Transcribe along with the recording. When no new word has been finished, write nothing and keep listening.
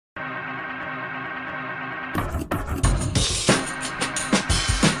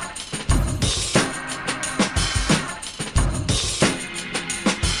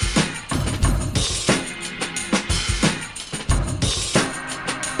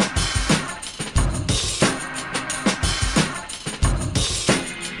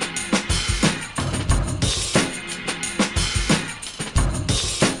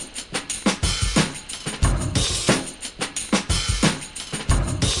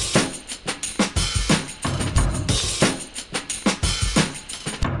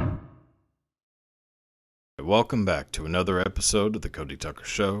Welcome back to another episode of the Cody Tucker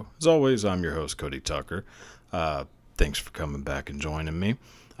Show. As always, I'm your host, Cody Tucker. Thanks for coming back and joining me.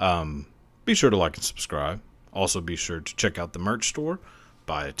 Be sure to like and subscribe. Also, be sure to check out the merch store,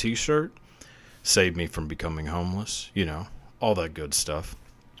 buy a t-shirt, save me from becoming homeless, all that good stuff.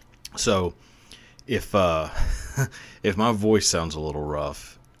 So, if if my voice sounds a little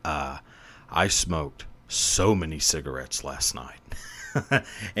rough, I smoked so many cigarettes last night.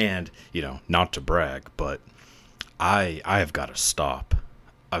 And, not to brag, but I have got to stop.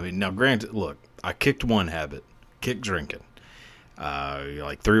 I mean, now granted, look, I kicked one habit, kicked drinking,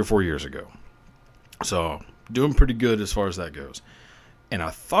 like 3 or 4 years ago. So, doing pretty good as far as that goes. And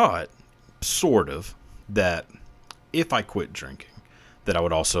I thought, sort of, that if I quit drinking, that I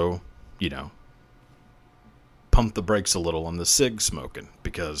would also, pump the brakes a little on the cig smoking.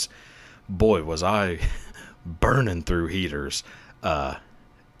 Because, boy, was I burning through heaters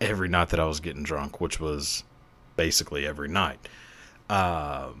every night that I was getting drunk, which was basically every night.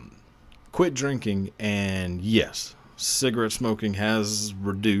 Quit drinking, and yes, cigarette smoking has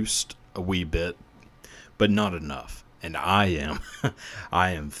reduced a wee bit, but not enough. And I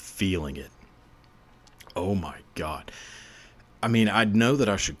am feeling it. Oh my God. I mean, I know that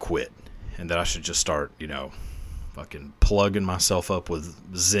I should quit, and that I should just start, fucking plugging myself up with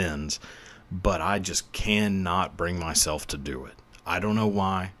Zens, but I just cannot bring myself to do it. I don't know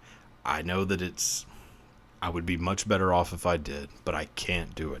why. I know that I would be much better off if I did, but I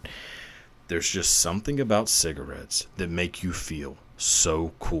can't do it. There's just something about cigarettes that make you feel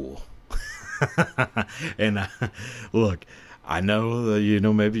so cool. And look, I know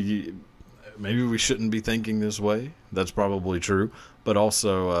that, maybe we shouldn't be thinking this way. That's probably true. But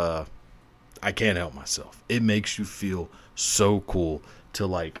also, I can't help myself. It makes you feel so cool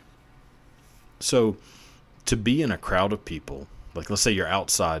to to be in a crowd of people. Like, let's say you're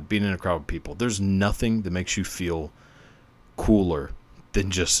outside, being in a crowd of people. There's nothing that makes you feel cooler than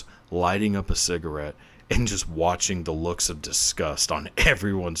just lighting up a cigarette and just watching the looks of disgust on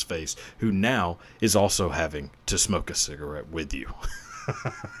everyone's face who now is also having to smoke a cigarette with you.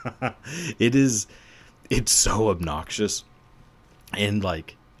 It's so obnoxious. And,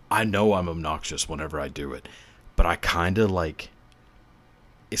 I know I'm obnoxious whenever I do it. But it's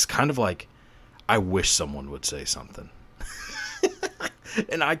kind of like, I wish someone would say something.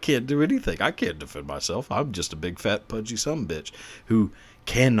 And I can't do anything. I can't defend myself. I'm just a big fat pudgy sumbitch who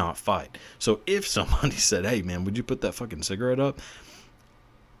cannot fight. So if somebody said, "Hey man, would you put that fucking cigarette up?"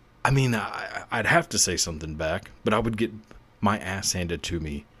 I mean, I'd have to say something back, but I would get my ass handed to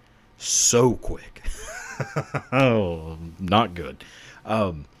me so quick. Oh, not good.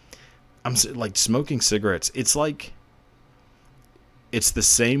 I'm like smoking cigarettes. It's the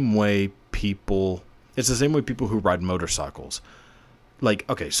same way people who ride motorcycles.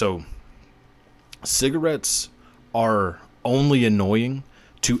 Okay, so cigarettes are only annoying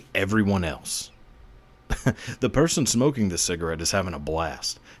to everyone else. The person smoking the cigarette is having a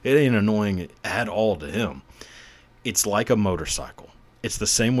blast. It ain't annoying at all to him. It's like a motorcycle. It's the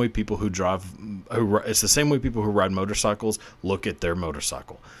same way people who ride motorcycles look at their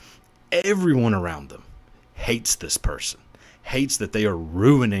motorcycle. Everyone around them hates this person. Hates that they are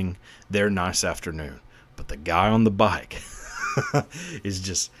ruining their nice afternoon. But the guy on the bike is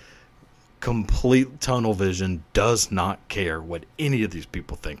just complete tunnel vision, does not care what any of these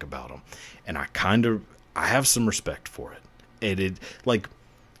people think about him. And I have some respect for it.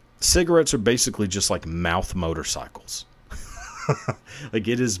 Cigarettes are basically just like mouth motorcycles.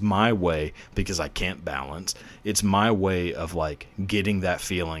 It is my way, because I can't balance. It's my way of getting that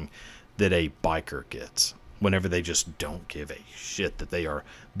feeling that a biker gets whenever they just don't give a shit that they are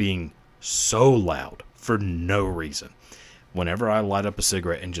being so loud for no reason. Whenever I light up a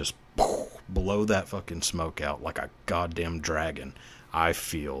cigarette and just blow that fucking smoke out like a goddamn dragon, I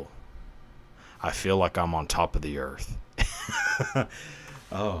feel like I'm on top of the earth.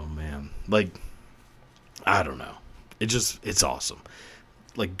 Oh man. I don't know. It's awesome.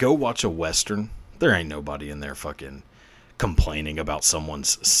 Go watch a Western. There ain't nobody in there fucking complaining about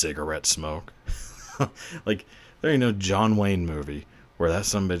someone's cigarette smoke. There ain't no John Wayne movie where that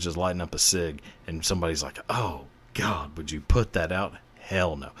sumbitch is lighting up a cig and somebody's like, "Oh God, would you put that out?"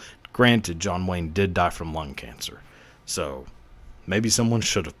 Hell no. Granted, John Wayne did die from lung cancer, so maybe someone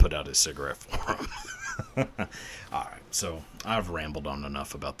should have put out his cigarette for him. Alright, so I've rambled on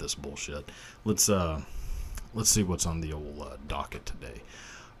enough about this bullshit. Let's see what's on the old docket today.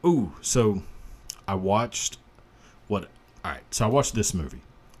 Ooh, so I watched this movie,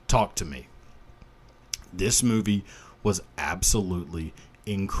 Talk to Me. This movie was absolutely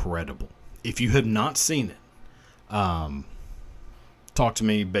incredible. If you have not seen it, Talk to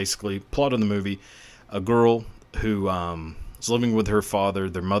Me, basically, plot of the movie, a girl who is living with her father.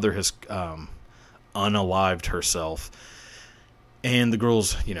 Their mother has unalived herself. And the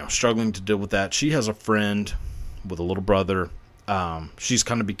girl's, struggling to deal with that. She has a friend with a little brother. She's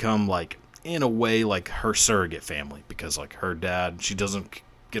kind of become, like, in a way, like, her surrogate family. Because, like, her dad, she doesn't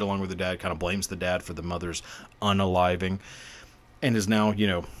get along with the dad, kind of blames the dad for the mother's unaliving. And is now,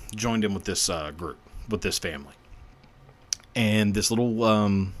 joined in with this group, with this family. And this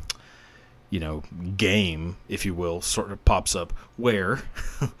little, game, if you will, sort of pops up where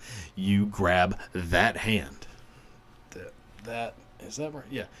you grab that hand. That is that right?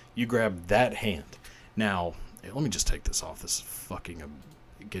 Yeah, you grab that hand. Now, let me just take this off. This is fucking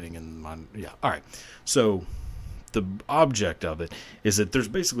getting in my... Yeah, all right. So, the object of it is that there's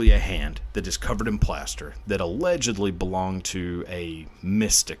basically a hand that is covered in plaster that allegedly belonged to a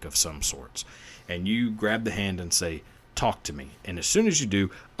mystic of some sorts. And you grab the hand and say, talk to me. And as soon as you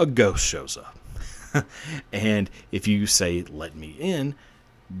do, a ghost shows up. And if you say, let me in,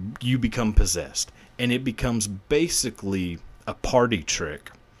 you become possessed. And it becomes basically a party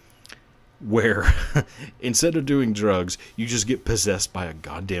trick where instead of doing drugs, you just get possessed by a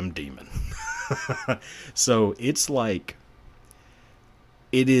goddamn demon. So it's like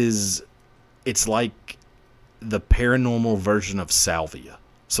it's like the paranormal version of salvia.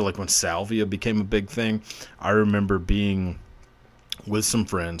 So like when salvia became a big thing, I remember being with some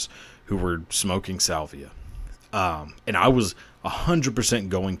friends who were smoking salvia. And I was 100%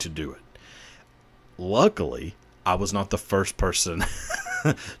 going to do it. Luckily, I was not the first person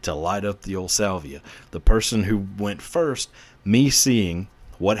to light up the old salvia. The person who went first, me seeing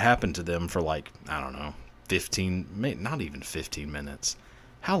what happened to them for like, I don't know, 15, not even 15 minutes.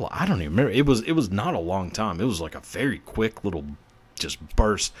 How, I don't even remember. It was not a long time. It was like a very quick little just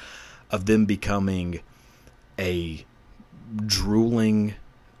burst of them becoming a drooling,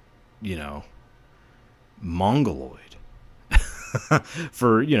 mongoloid.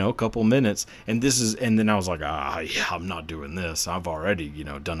 For, a couple minutes. And then I was like, yeah, I'm not doing this. I've already,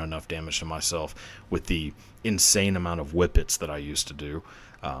 done enough damage to myself with the insane amount of whippets that I used to do.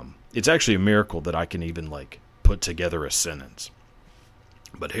 It's actually a miracle that I can even, like, put together a sentence.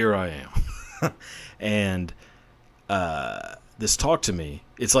 But here I am. And, this talk to me,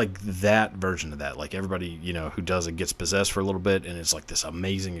 it's like that version of that. Like everybody, who does it gets possessed for a little bit and it's like this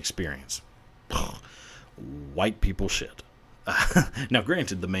amazing experience. White people shit. Now,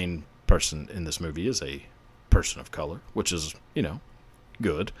 granted, the main person in this movie is a person of color, which is,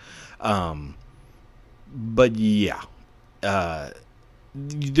 good. But yeah,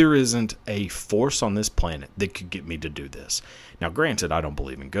 there isn't a force on this planet that could get me to do this. Now, granted, I don't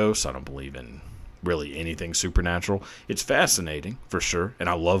believe in ghosts. I don't believe in really anything supernatural. It's fascinating, for sure, and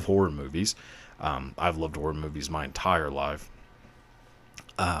I love horror movies. I've loved horror movies my entire life.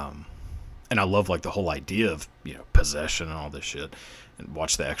 And I love, like, the whole idea of, possession and all this shit. And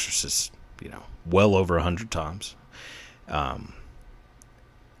watch The Exorcist, well over 100 times.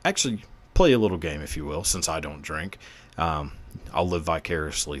 Actually, play a little game, if you will, since I don't drink. I'll live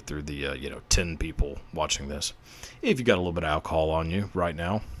vicariously through the, 10 people watching this. If you got a little bit of alcohol on you right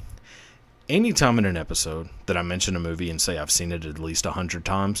now, anytime in an episode that I mention a movie and say I've seen it at least 100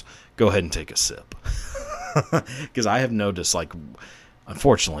 times, go ahead and take a sip. Because I have noticed, like...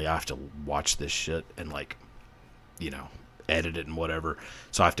 Unfortunately, I have to watch this shit and, like, edit it and whatever.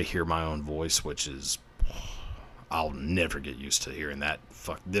 So I have to hear my own voice, which is... I'll never get used to hearing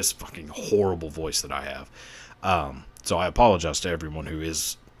this fucking horrible voice that I have. So I apologize to everyone who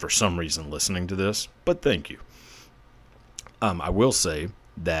is, for some reason, listening to this. But thank you. I will say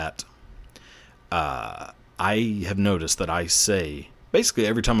that I have noticed that I say... Basically,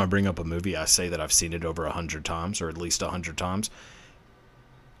 every time I bring up a movie, I say that I've seen it over 100 times, or at least 100 times.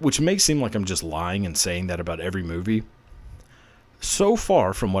 Which may seem like I'm just lying and saying that about every movie. So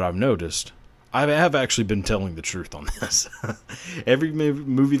far, from what I've noticed, I have actually been telling the truth on this. Every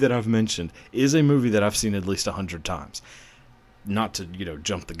movie that I've mentioned is a movie that I've seen at least 100 times. Not to,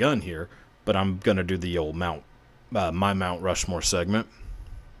 jump the gun here, but I'm going to do the old my Mount Rushmore segment.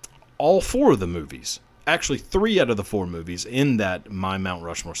 All 4 of the movies, actually 3 out of the 4 movies in that My Mount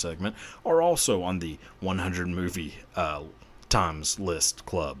Rushmore segment are also on the 100 movie times list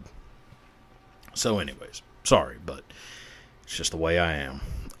club. So anyways, sorry, but it's just the way I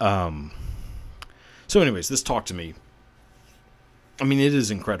am. So anyways, this talk to me, I mean, it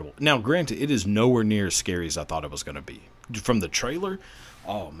is incredible. Now, granted, it is nowhere near as scary as I thought it was going to be. From the trailer,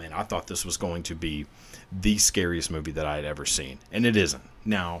 oh man, I thought this was going to be the scariest movie that I had ever seen, and it isn't.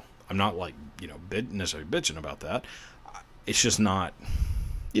 Now, I'm not like, necessarily bitching about that. It's just not,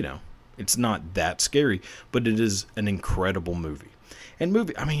 it's not that scary, but it is an incredible movie.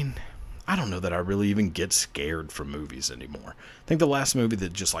 And I mean, I don't know that I really even get scared from movies anymore. I think the last movie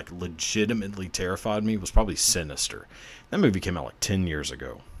that just like legitimately terrified me was probably Sinister. That movie came out like 10 years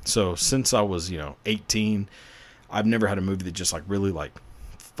ago. So since I was, 18, I've never had a movie that just like really like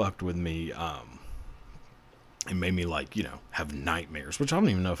fucked with me. It made me like, have nightmares, which I don't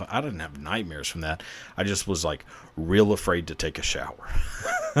even know if I didn't have nightmares from that. I just was like real afraid to take a shower.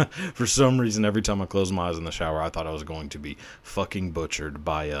 For some reason, every time I closed my eyes in the shower, I thought I was going to be fucking butchered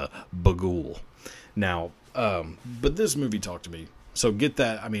by a bagul. Now, but this movie talked to me. So get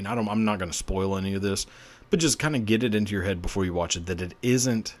that. I mean, I'm not going to spoil any of this, but just kind of get it into your head before you watch it, that it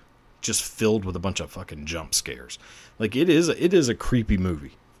isn't just filled with a bunch of fucking jump scares. Like it is a creepy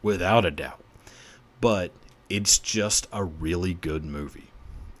movie without a doubt, but it's just a really good movie.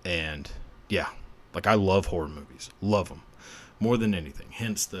 And yeah, like I love horror movies. Love them more than anything.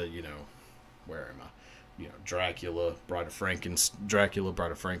 Hence the, where am I? Dracula, Bride of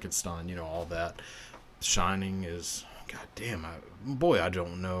Frankenstein, all that. Shining is, god damn, I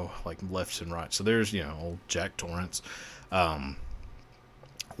don't know, like left and right. So there's, old Jack Torrance,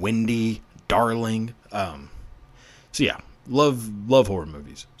 Wendy, Darling. So yeah, love horror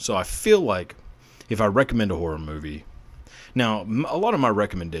movies. So I feel like if I recommend a horror movie, now a lot of my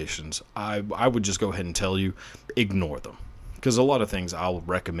recommendations, I would just go ahead and tell you, ignore them. Because a lot of things I'll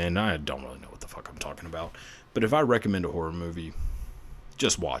recommend, I don't really know what the fuck I'm talking about. But if I recommend a horror movie,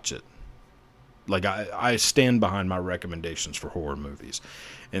 just watch it. Like, I stand behind my recommendations for horror movies.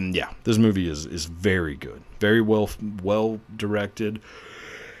 And yeah, this movie is very good. Very well directed.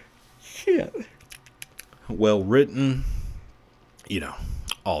 Yeah. Well written.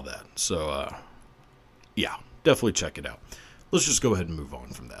 All that. So, yeah, definitely check it out. Let's just go ahead and move on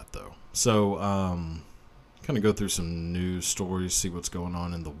from that, though. So, kind of go through some news stories, see what's going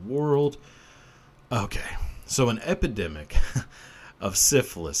on in the world. Okay, so an epidemic of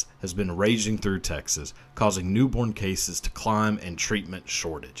syphilis has been raging through Texas, causing newborn cases to climb and treatment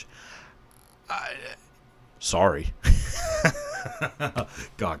shortage. Sorry.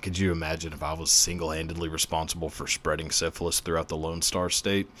 God, could you imagine if I was single-handedly responsible for spreading syphilis throughout the Lone Star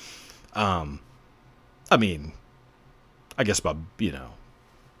State? I mean, I guess by,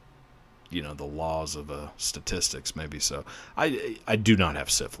 the laws of statistics, maybe so. I do not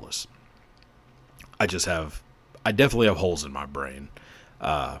have syphilis. I definitely have holes in my brain.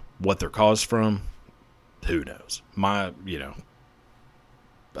 What they're caused from, who knows?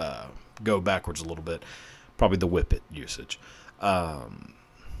 Go backwards a little bit, probably the whippet usage.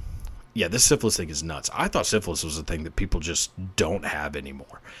 Yeah, this syphilis thing is nuts. I thought syphilis was a thing that people just don't have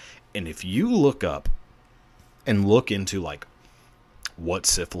anymore. And if you look up and look into like what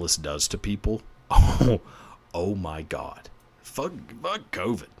syphilis does to people, oh my God, fuck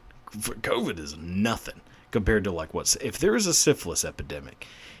COVID. COVID is nothing compared to like if there is a syphilis epidemic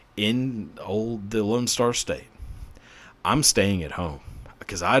in the Lone Star State, I'm staying at home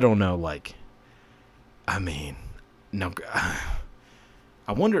because I don't know. Now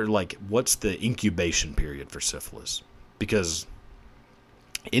I wonder what's the incubation period for syphilis, because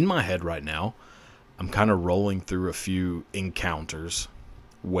in my head right now, I'm kind of rolling through a few encounters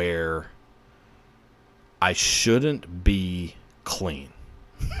where I shouldn't be clean.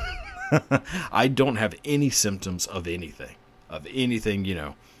 I don't have any symptoms of anything,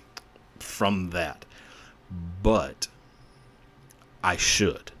 from that. But I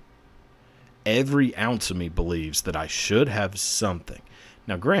should. Every ounce of me believes that I should have something.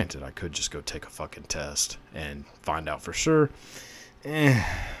 Now, granted, I could just go take a fucking test and find out for sure. I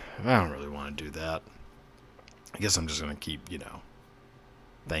don't really want to do that. I guess I'm just going to keep,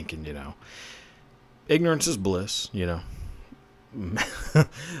 thinking, ignorance is bliss,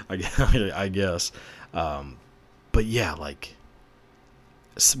 I guess. But yeah,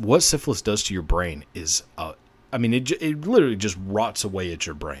 what syphilis does to your brain is, it literally just rots away at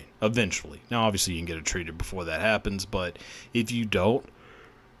your brain eventually. Now, obviously, you can get it treated before that happens, but if you don't,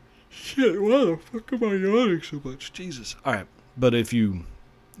 shit, why the fuck am I yawning so much? Jesus. All right, but if you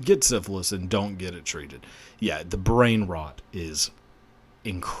get syphilis and don't get it treated, yeah, the brain rot is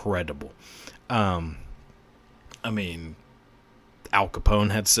incredible. Al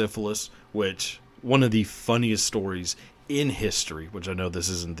Capone had syphilis, which one of the funniest stories in history, which I know this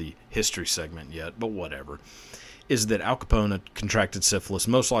isn't the history segment yet, but whatever, is that Al Capone had contracted syphilis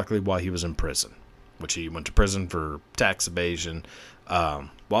most likely while he was in prison, which he went to prison for tax evasion. While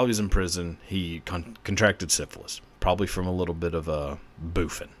he was in prison, he contracted syphilis, probably from a little bit of a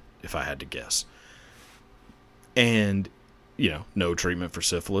boofing, if I had to guess. And, no treatment for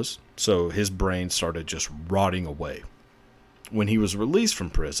syphilis, so his brain started just rotting away. When he was released from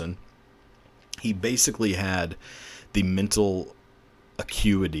prison, he basically had the mental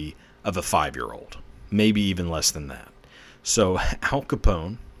acuity of a 5-year-old, maybe even less than that. So Al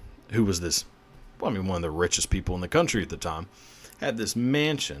Capone, who was one of the richest people in the country at the time, had this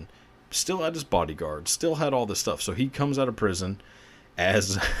mansion, still had his bodyguards, still had all this stuff. So he comes out of prison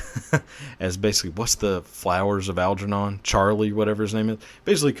as as basically, what's the Flowers of Algernon? Charlie, whatever his name is.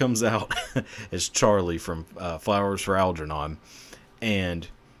 Basically comes out as Charlie from Flowers for Algernon, and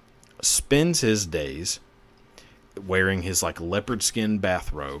spends his days wearing his like leopard skin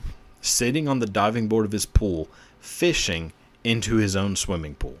bathrobe, sitting on the diving board of his pool, fishing into his own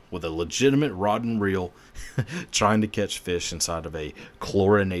swimming pool with a legitimate rod and reel, trying to catch fish inside of a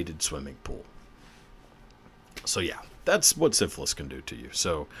chlorinated swimming pool. So yeah, that's what syphilis can do to you.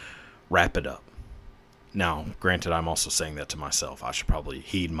 So wrap it up. Now, granted, I'm also saying that to myself. I should probably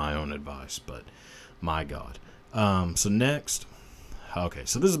heed my own advice, but my God. So next, okay,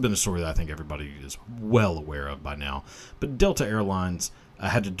 so this has been a story that I think everybody is well aware of by now, but Delta Airlines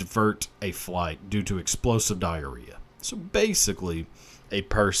had to divert a flight due to explosive diarrhea. So basically, a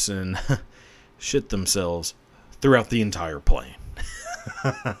person shit themselves throughout the entire plane.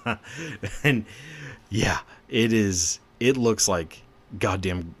 And yeah, it looks like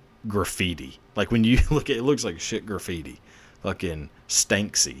goddamn graffiti. Like when you look at it, it looks like shit graffiti. Fucking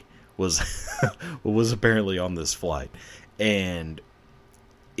Stanksy was was apparently on this flight. And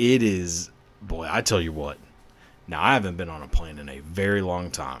it is, boy, I tell you what. Now, I haven't been on a plane in a very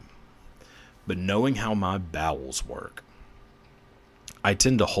long time. But knowing how my bowels work, I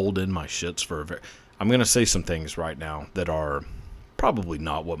tend to hold in my shits for I'm going to say some things right now that are probably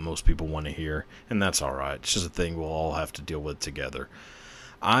not what most people want to hear, and that's all right. It's just a thing we'll all have to deal with together.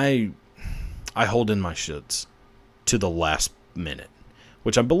 I hold in my shits to the last minute,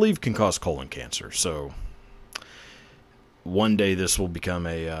 which I believe can cause colon cancer. So one day this will become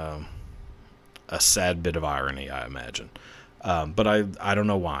a sad bit of irony, I imagine. But I don't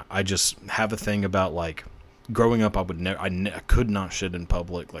know why. I just have a thing about, like, growing up, I could not shit in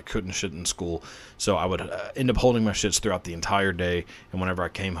public, like couldn't shit in school. So I would end up holding my shits throughout the entire day, and whenever I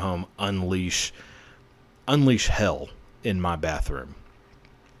came home, unleash hell in my bathroom.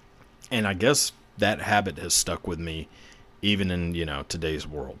 And I guess that habit has stuck with me even in, today's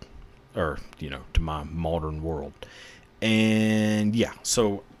world, or, to my modern world. And yeah,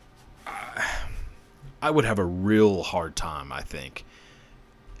 so I would have a real hard time, I think,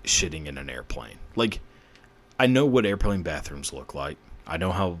 shitting in an airplane. Like, I know what airplane bathrooms look like. I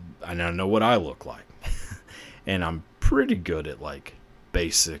know what I look like. And I'm pretty good at, like,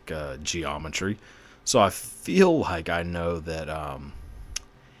 basic geometry. So I feel like I know that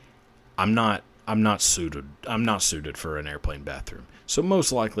I'm not suited for an airplane bathroom. So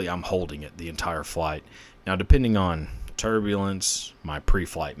most likely I'm holding it the entire flight. Now, depending on turbulence, my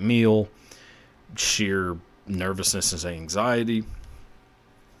pre-flight meal, sheer nervousness and anxiety,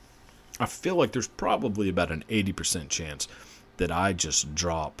 I feel like there's probably about an 80% chance that I just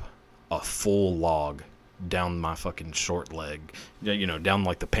drop a full log down my fucking short leg, down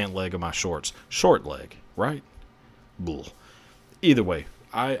like the pant leg of my shorts. Short leg, right? Bull. Either way,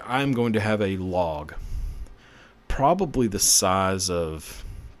 I'm going to have a log probably the size of,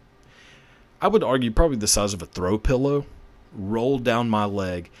 I would argue probably the size of a throw pillow, roll down my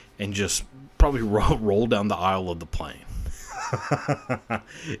leg and just probably roll down the aisle of the plane.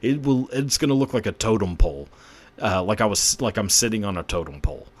 It's gonna look like a totem pole, like I'm sitting on a totem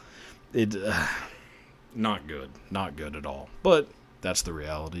pole. Not good at all. But that's the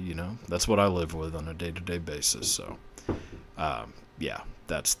reality, That's what I live with on a day-to-day basis. So, yeah,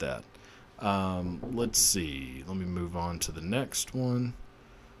 that's that. Let's see. Let me move on to the next one.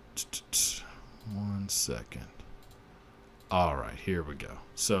 1 second. All right, here we go.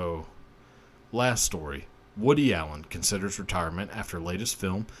 So, last story. Woody Allen considers retirement after latest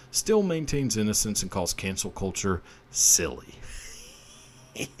film, still maintains innocence and calls cancel culture silly.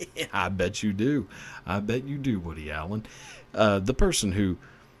 I bet you do. Woody Allen. The person who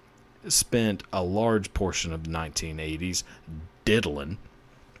spent a large portion of the 1980s diddling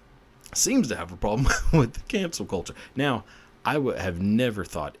seems to have a problem with cancel culture. Now, I would have never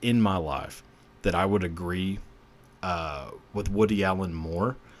thought in my life that I would agree with Woody Allen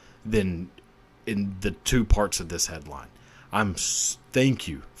more than in the two parts of this headline. Thank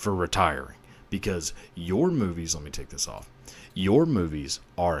you for retiring, because your movies, let me take this off. Your movies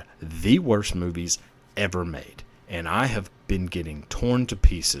are the worst movies ever made. And I have been getting torn to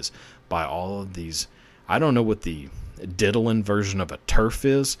pieces by all of these. I don't know what the diddling version of a turf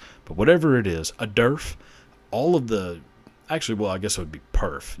is, but whatever it is, a derf, all of the, actually, well, I guess it would be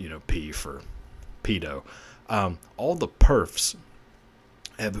perf, P for pedo. All the perfs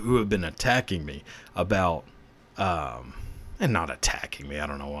who have been attacking me about, and not attacking me. I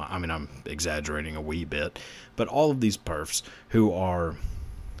don't know why. I mean, I'm exaggerating a wee bit, but all of these perfs who are,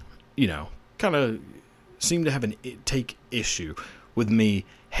 kind of seem to take issue with me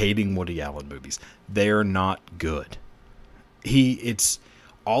hating Woody Allen movies. They're not good.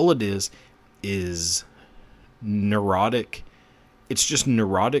 All it is neurotic. It's just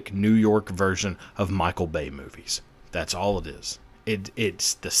neurotic New York version of Michael Bay movies. That's all it is.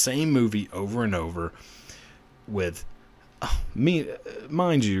 It's the same movie over and over with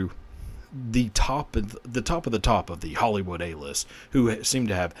mind you, the top of the top of the Hollywood A-list, who seem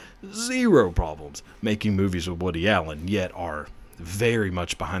to have zero problems making movies with Woody Allen, yet are very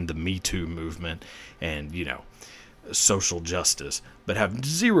much behind the Me Too movement and, social justice, but have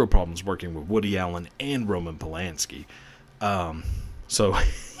zero problems working with Woody Allen and Roman Polanski. So,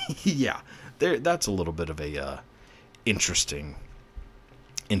 yeah, that's a little bit of a interesting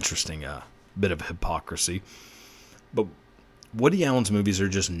bit of hypocrisy. But Woody Allen's movies are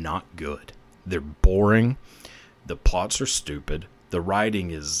just not good. They're boring. The plots are stupid. The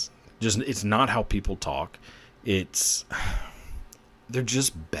writing is just, it's not how people talk. They're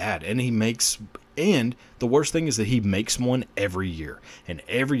just bad. And the worst thing is that he makes one every year. And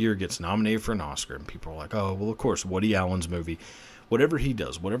every year gets nominated for an Oscar. And people are like, oh, well, of course, Woody Allen's movie. Whatever he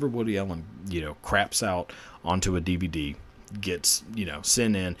does, whatever Woody Allen, craps out onto a DVD, gets,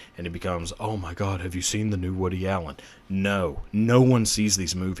 sent in, and it becomes, oh my God, have you seen the new Woody Allen? No one sees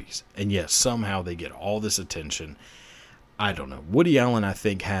these movies. And yes, somehow they get all this attention. I don't know. Woody Allen, I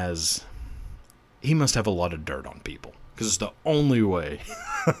think, he must have a lot of dirt on people. Because it's the only way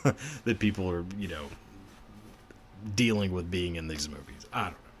that people are, dealing with being in these movies. I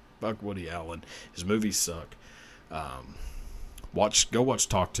don't know. Fuck Woody Allen. His movies suck. Go watch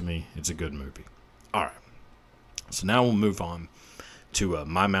Talk to Me. It's a good movie. All right. So now we'll move on to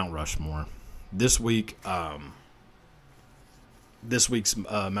my Mount Rushmore. This week's Mount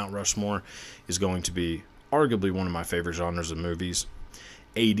Rushmore is going to be arguably one of my favorite genres of movies,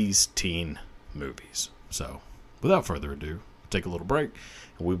 80s teen movies. So without further ado, take a little break,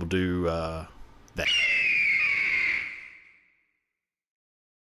 and we will do that.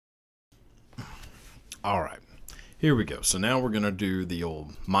 All right. Here we go. So now we're going to do the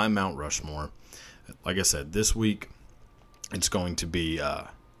old My Mount Rushmore. Like I said, this week it's going to be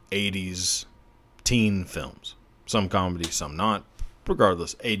 80s teen films. Some comedy, some not.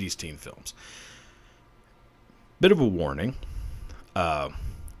 Regardless, 80s teen films. Bit of a warning.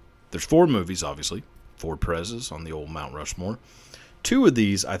 There's 4 movies, obviously. 4 prezes on the old Mount Rushmore. 2 of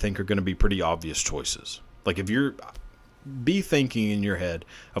these, I think, are going to be pretty obvious choices. Like, if you're... Be thinking in your head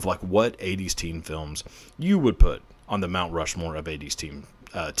of, like, what 80s teen films you would put on the Mount Rushmore of 80s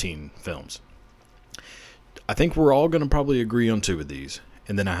teen films. I think we're all going to probably agree on 2 of these.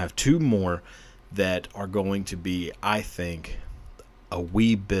 And then I have 2 more that are going to be, I think, a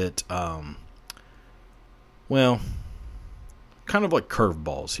wee bit, kind of like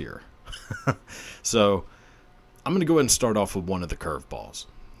curveballs here. So I'm going to go ahead and start off with one of the curveballs.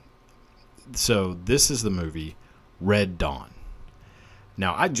 So this is the movie Red Dawn.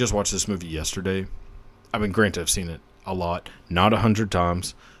 Now, I just watched this movie yesterday. I mean, granted, I've seen it a lot. Not 100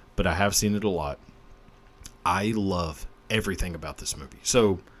 times, but I have seen it a lot. I love everything about this movie.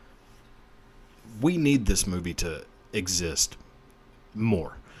 So we need this movie to exist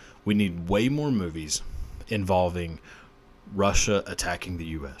more. We need way more movies involving Russia attacking the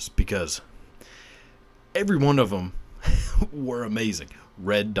U.S. because every one of them were amazing.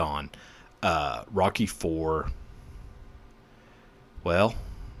 Red Dawn, Rocky IV,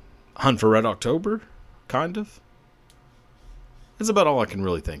 Hunt for Red October, kind of. That's about all I can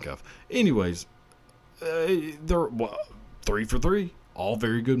really think of. Anyways, they're 3 for 3, all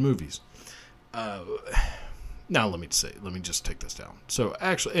very good movies. Now let me just take this down. So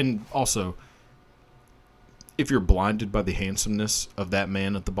actually, and also, if you're blinded by the handsomeness of that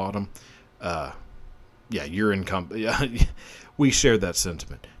man at the bottom, you're in company. We share that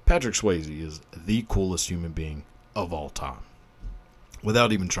sentiment. Patrick Swayze is the coolest human being of all time.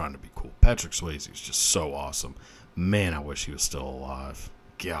 Without even trying to be cool. Patrick Swayze is just so awesome. Man, I wish he was still alive.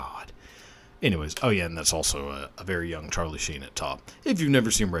 God. Anyways, and that's also a very young Charlie Sheen at top. If you've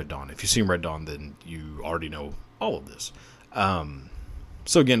never seen Red Dawn. If you've seen Red Dawn, then you already know all of this.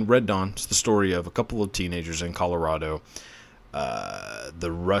 So again, Red Dawn is the story of a couple of teenagers in Colorado.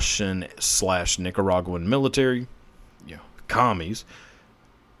 The Russian/Nicaraguan military, commies,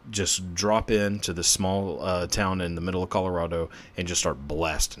 just drop into this small town in the middle of Colorado and just start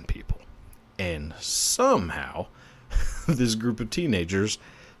blasting people. And somehow, this group of teenagers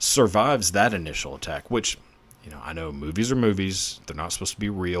survives that initial attack, which, I know movies are movies. They're not supposed to be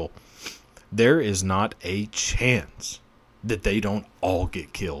real. There is not a chance that they don't all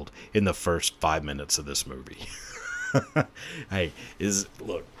get killed in the first 5 minutes of this movie. Hey,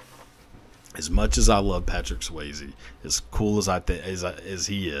 look, as much as I love Patrick Swayze, as cool as as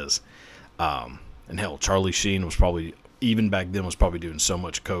he is, and hell, Charlie Sheen was probably, even back then, was probably doing so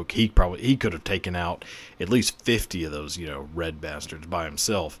much coke, he could have taken out at least 50 of those, red bastards by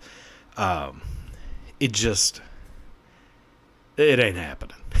himself. It ain't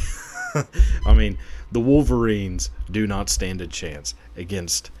happening. I mean, the Wolverines do not stand a chance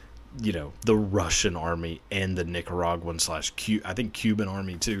against, the Russian army and the Nicaraguan / I think Cuban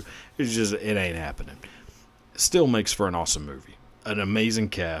army too. It ain't happening. Still makes for an awesome movie. An amazing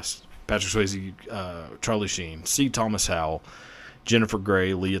cast. Patrick Swayze, Charlie Sheen, C. Thomas Howell, Jennifer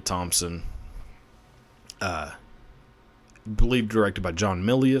Grey, Leah Thompson. Believed directed by John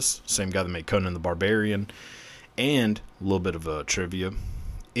Milius, same guy that made Conan the Barbarian. And a little bit of a trivia.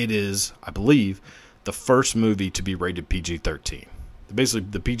 It is, I believe, the first movie to be rated PG-13. Basically,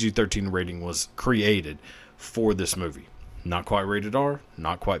 the PG-13 rating was created for this movie. Not quite rated R,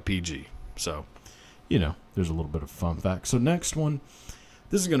 not quite PG. So, there's a little bit of fun fact. So next one,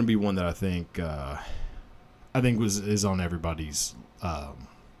 this is going to be one that I think is on everybody's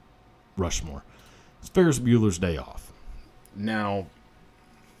Rushmore. It's Ferris Bueller's Day Off. Now,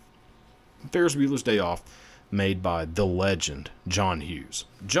 Ferris Bueller's Day Off, made by the legend John Hughes.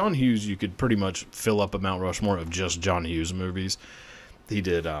 John Hughes, you could pretty much fill up a Mount Rushmore of just John Hughes movies. He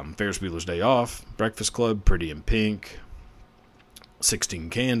did Ferris Bueller's Day Off, Breakfast Club, Pretty in Pink, 16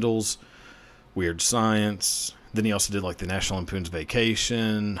 Candles, Weird Science. Then he also did like the National Lampoon's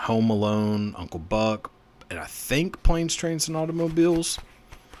Vacation, Home Alone, Uncle Buck, and I think Planes, Trains, and Automobiles.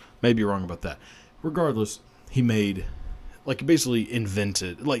 Maybe wrong about that. Regardless, he made, basically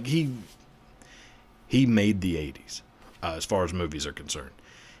invented, he made the 80s as far as movies are concerned.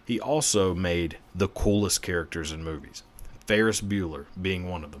 He also made the coolest characters in movies. Ferris Bueller being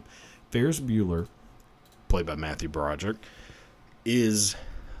one of them. Ferris Bueller, played by Matthew Broderick, is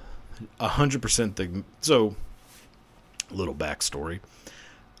 100% So, little backstory.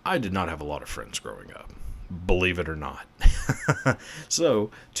 I did not have a lot of friends growing up, believe it or not.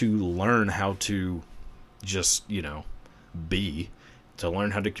 So, to learn how to just, be, to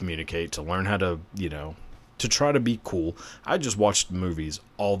learn how to communicate, to learn how to, to try to be cool, I just watched movies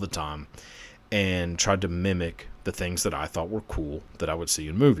all the time and tried to mimic the things that I thought were cool that I would see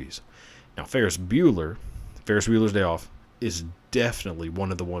in movies. Now, Ferris Bueller's Day Off, is definitely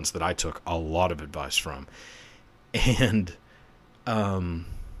one of the ones that I took a lot of advice from. And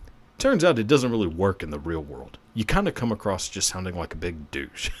turns out it doesn't really work in the real world. You kind of come across just sounding like a big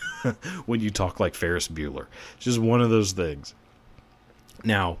douche when you talk like Ferris Bueller. It's just one of those things.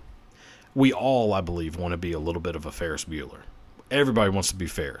 Now, we all, I believe, want to be a little bit of a Ferris Bueller. Everybody wants to be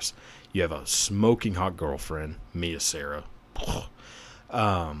Ferris. You have a smoking hot girlfriend, Mia Sarah.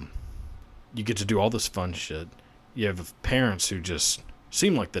 You get to do all this fun shit. You have parents who just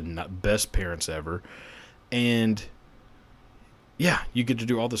seem like the best parents ever. And, yeah, you get to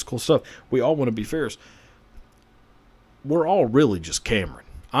do all this cool stuff. We all want to be Ferris. We're all really just Cameron.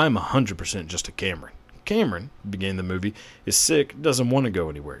 I'm 100% just a Cameron. Cameron, beginning the movie, is sick, doesn't want to go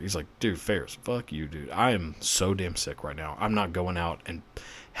anywhere. He's like, dude, Ferris, fuck you, dude. I am so damn sick right now. I'm not going out and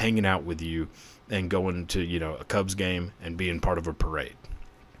hanging out with you and going to, a Cubs game and being part of a parade.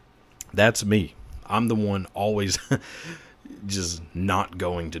 That's me. I'm the one always just not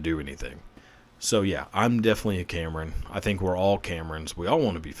going to do anything. So, yeah, I'm definitely a Cameron. I think we're all Camerons. We all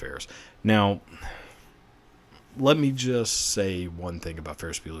want to be Ferris. Now, let me just say one thing about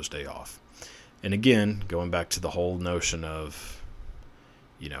Ferris Bueller's Day Off. And again, going back to the whole notion of,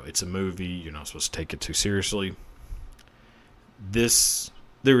 it's a movie, you're not supposed to take it too seriously.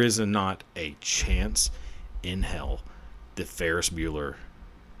 There is not a chance in hell that Ferris Bueller,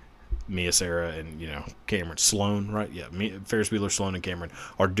 Mia Sarah, and, Cameron, Sloan, right? Yeah, Ferris Bueller, Sloan, and Cameron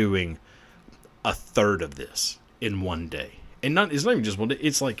are doing a third of this in one day. And it's not even just one day,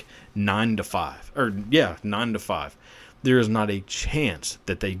 it's like 9 to 5. 9 to 5. There is not a chance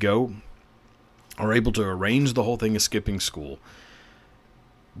that they are able to arrange the whole thing of skipping school,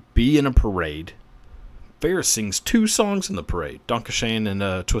 be in a parade. Ferris sings 2 songs in the parade, Donkashan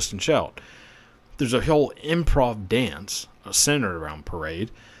and Twist and Shout. There's a whole improv dance centered around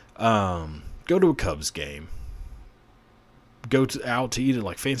parade. Go to a Cubs game. Go out to eat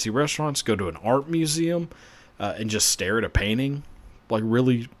at fancy restaurants. Go to an art museum and just stare at a painting,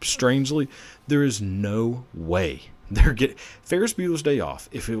 really strangely. There is no way Ferris Bueller's Day Off,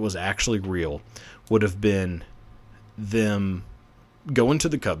 if it was actually real, would have been them going to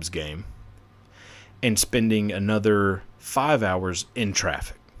the Cubs game and spending another 5 hours in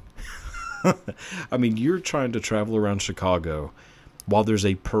traffic. I mean, you're trying to travel around Chicago while there's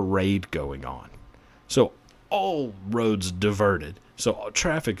a parade going on. So all roads diverted. So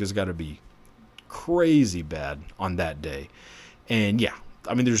traffic has got to be crazy bad on that day. And yeah,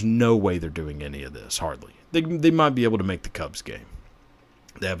 I mean, there's no way they're doing any of this, hardly. They might be able to make the Cubs game.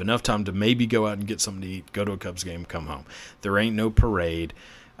 They have enough time to maybe go out and get something to eat, go to a Cubs game, come home. There ain't no parade.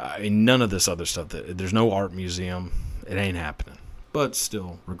 I mean, none of this other stuff. There's no art museum. It ain't happening. But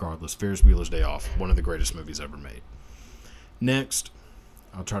still, regardless, Ferris Bueller's Day Off, one of the greatest movies ever made. Next,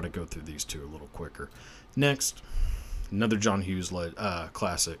 I'll try to go through these two a little quicker. Next, another John Hughes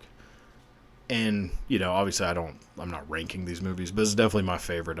classic. And, you know, obviously I'm not ranking these movies, but it's definitely my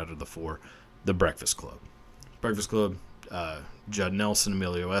favorite out of the four. The Breakfast Club. Breakfast Club, Judd Nelson,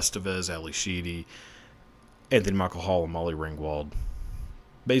 Emilio Estevez, Ali Sheedy, Anthony Michael Hall, and Molly Ringwald.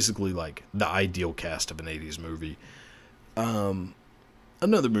 Basically, like, the ideal cast of an 80s movie.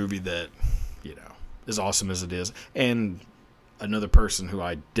 Another movie that, you know, as awesome as it is, and another person who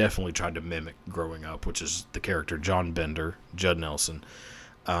I definitely tried to mimic growing up, which is the character John Bender, Judd Nelson.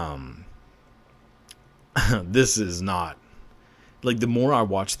 This is not, like, the more I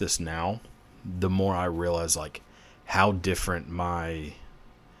watch this now, the more I realize, like, how differently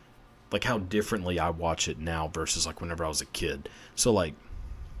I watch it now versus, like, whenever I was a kid. So, like,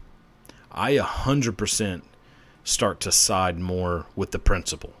 I 100% start to side more with the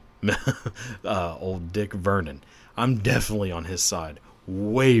principal, old Dick Vernon. I'm definitely on his side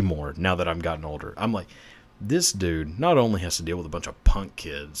way more now that I've gotten older. I'm like, this dude not only has to deal with a bunch of punk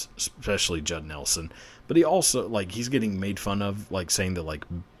kids, especially Judd Nelson, but he also, like, he's getting made fun of, like, saying that, like,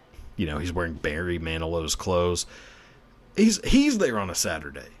 you know, he's wearing Barry Manilow's clothes. He's there on a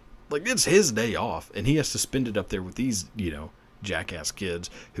Saturday. Like, it's his day off, and he has to spend it up there with these, you know, jackass kids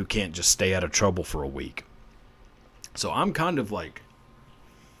who can't just stay out of trouble for a week. So I'm kind of like,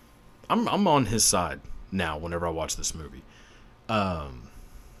 I'm on his side now whenever I watch this movie. Now,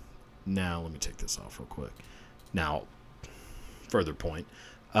 let me take this off real quick. Now, further point.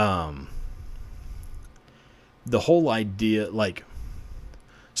 The whole idea, like,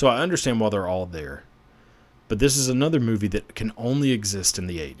 so I understand why they're all there. But this is another movie that can only exist in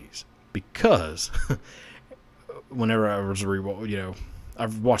the 80s. Because whenever I was you know,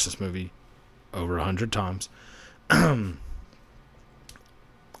 I've watched this movie over 100 times.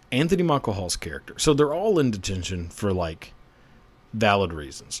 Anthony Michael Hall's character. So they're all in detention for, like, valid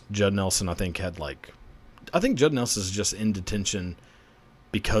reasons. Judd Nelson, I think Judd Nelson is just in detention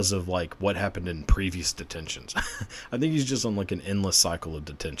because of, like, what happened in previous detentions. I think he's just on, like, an endless cycle of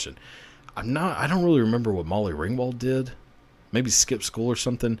detention. I don't really remember what Molly Ringwald did. Maybe skip school or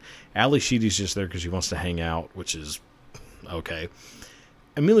something. Ali Sheedy's just there because she wants to hang out, which is okay.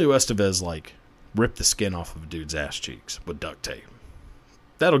 Emilio Estevez, like, ripped the skin off of a dude's ass cheeks with duct tape.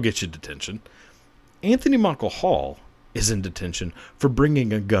 That'll get you detention. Anthony Michael Hall is in detention for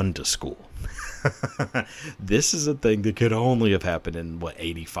bringing a gun to school. This is a thing that could only have happened in,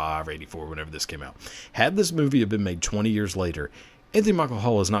 85, 84, whenever this came out. Had this movie have been made 20 years later, Anthony Michael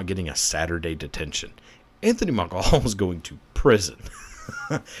Hall is not getting a Saturday detention. Anthony Michael Hall is going to prison.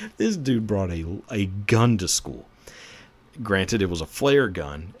 This dude brought a gun to school. Granted, it was a flare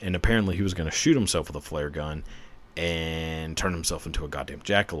gun, and apparently he was going to shoot himself with a flare gun and turn himself into a goddamn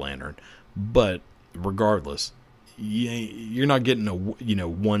jack-o'-lantern. But regardless, you're not getting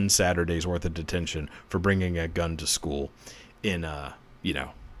one Saturday's worth of detention for bringing a gun to school in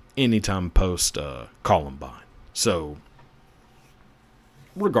anytime post Columbine. So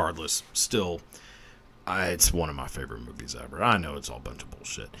regardless, still, it's one of my favorite movies ever. I know it's all a bunch of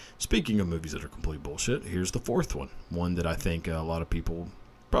bullshit. Speaking of movies that are complete bullshit, here's the fourth one that I think a lot of people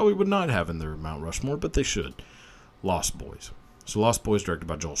probably would not have in their Mount Rushmore, but they should. Lost Boys. So Lost Boys, directed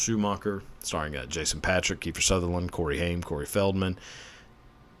by Joel Schumacher, starring Jason Patric, Kiefer Sutherland, Corey Haim, Corey Feldman,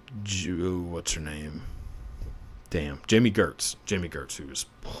 what's her name? Damn, Jamie Gertz. Jamie Gertz, who is,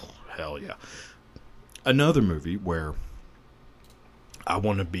 hell yeah. Another movie where I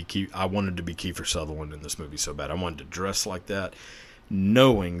wanted to be Kiefer Sutherland in this movie so bad. I wanted to dress like that,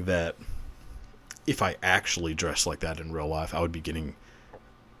 knowing that if I actually dressed like that in real life, I would be getting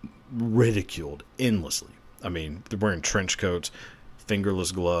ridiculed endlessly. I mean, they're wearing trench coats,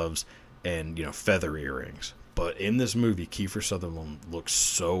 fingerless gloves, and, feather earrings. But in this movie, Kiefer Sutherland looks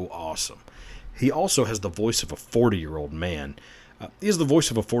so awesome. He also has the voice of a 40-year-old man. He has the voice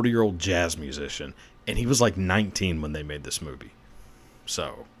of a 40-year-old jazz musician, and he was like 19 when they made this movie.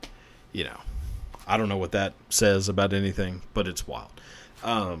 So, I don't know what that says about anything, but it's wild.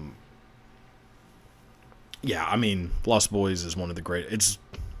 Yeah, I mean, Lost Boys is one of the great...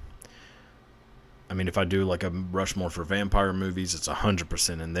 if I do like a Rushmore for vampire movies, it's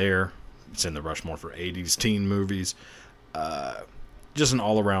 100% in there. It's in the Rushmore for 80s teen movies. Just an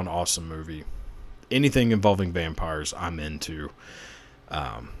all-around awesome movie. Anything involving vampires, I'm into.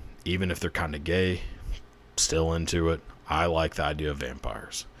 Even if they're kind of gay, still into it. I like the idea of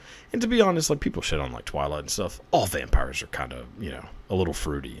vampires. And to be honest, like, people shit on like Twilight and stuff. All vampires are kind of, a little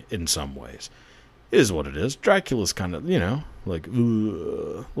fruity in some ways. It is what it is. Dracula's kind of,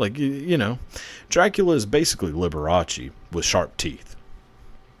 Dracula is basically Liberace with sharp teeth.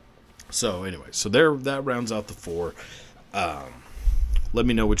 So anyway, that rounds out the 4. Let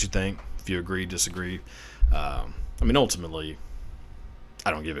me know what you think. If you agree, disagree. Ultimately,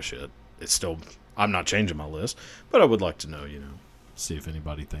 I don't give a shit. It's still, I'm not changing my list, but I would like to know, see if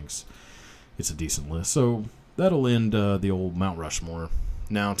anybody thinks it's a decent list. So that'll end the old Mount Rushmore.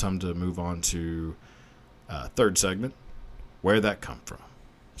 Now time to move on to third segment, where that come from.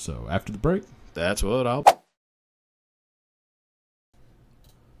 So after the break, that's what I'll...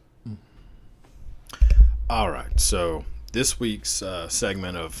 Alright, so this week's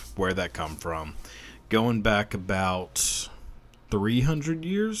segment of where that come from, going back about 300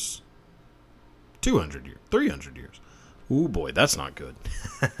 years? 200 years. 300 years. Ooh boy, that's not good.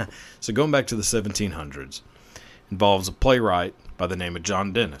 So going back to the 1700s, involves a playwright by the name of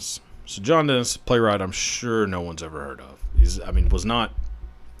John Dennis. So John Dennis, playwright I'm sure no one's ever heard of.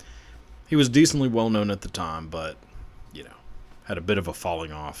 He was decently well known at the time, but, had a bit of a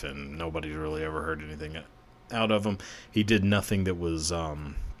falling off and nobody's really ever heard anything out of him. He did nothing that was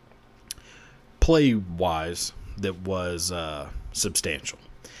play-wise that was substantial.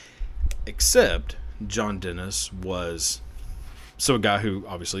 Except John Dennis was a guy who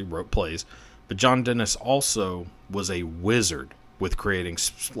obviously wrote plays, but John Dennis also was a wizard with creating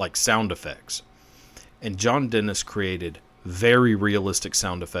like sound effects. And John Dennis created very realistic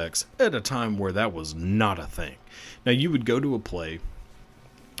sound effects at a time where that was not a thing. Now you would go to a play,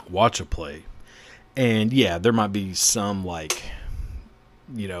 watch a play, and yeah, there might be some like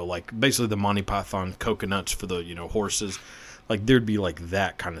basically the Monty Python coconuts for the, horses. Like, there'd be like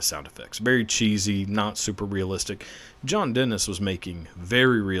that kind of sound effects. Very cheesy, not super realistic. John Dennis was making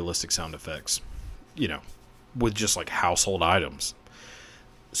very realistic sound effects, with just like household items.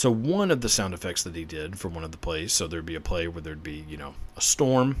 So one of the sound effects that he did for one of the plays, so there'd be a play where there'd be, a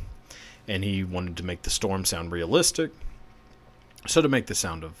storm, and he wanted to make the storm sound realistic. So to make the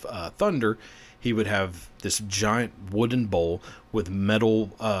sound of thunder, he would have this giant wooden bowl with metal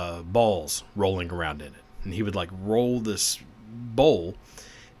balls rolling around in it. And he would like roll this bowl,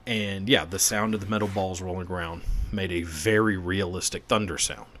 and yeah, the sound of the metal balls rolling around made a very realistic thunder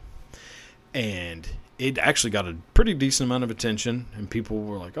sound. And it actually got a pretty decent amount of attention, and people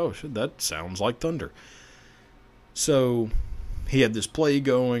were like, oh shit, that sounds like thunder. So he had this play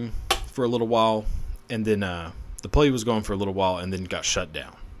going for a little while, and then the play was going for a little while, and then got shut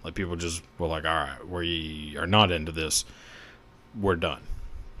down. Like, people just were like, all right, we are not into this, we're done.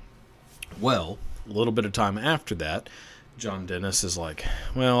 Well, a little bit of time after that, John Dennis is like,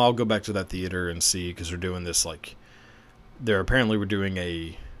 well, I'll go back to that theater and see, because they're doing this, like, they apparently were doing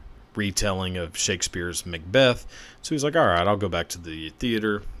a retelling of Shakespeare's Macbeth. So he's like, all right, I'll go back to the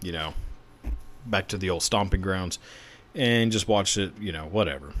theater, back to the old stomping grounds, and just watch it,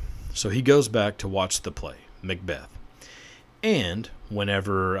 whatever. So he goes back to watch the play, Macbeth. And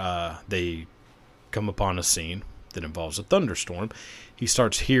whenever they come upon a scene that involves a thunderstorm, he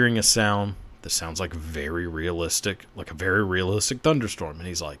starts hearing a sound that sounds like very realistic, like a very realistic thunderstorm. And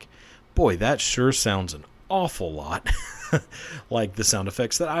he's like, boy, that sure sounds an awful lot like the sound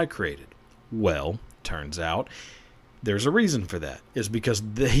effects that I created. Well, turns out there's a reason for that. It's because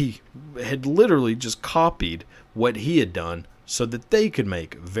they had literally just copied what he had done so that they could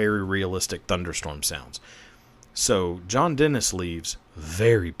make very realistic thunderstorm sounds. So John Dennis leaves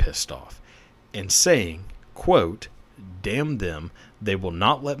very pissed off and saying, quote, damn them, they will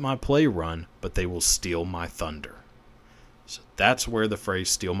not let my play run, but they will steal my thunder. So that's where the phrase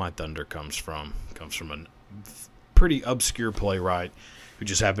steal my thunder comes from. It comes from a pretty obscure playwright who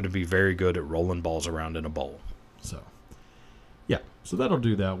just happened to be very good at rolling balls around in a bowl. So, yeah, so that'll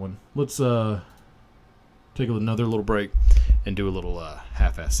do that one. Let's take another little break and do a little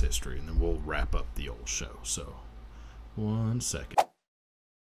half-ass history, and then we'll wrap up the old show. So, 1 second.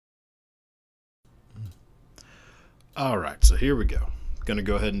 All right, so here we go. Gonna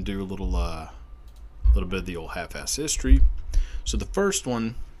go ahead and do a little bit of the old half-ass history. So the first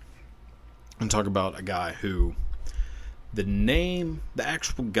one, I'm talk about a guy who, the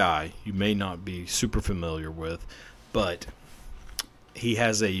actual guy, you may not be super familiar with, but he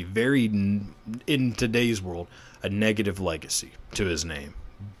has a very, in today's world, a negative legacy to his name.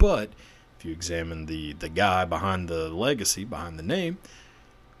 But if you examine the guy behind the legacy, behind the name,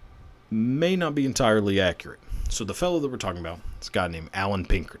 may not be entirely accurate. So the fellow that we're talking about is a guy named Alan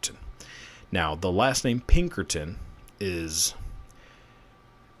Pinkerton. Now, the last name Pinkerton is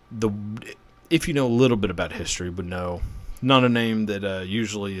if you know a little bit about history, would know not a name that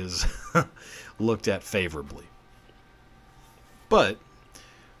usually is looked at favorably. But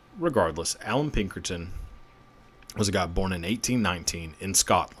regardless, Alan Pinkerton was a guy born in 1819 in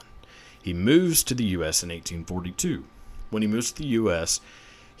Scotland. He moves to the U.S. in 1842. When he moves to the U.S.,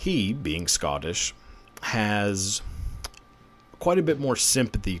 he, being Scottish, has quite a bit more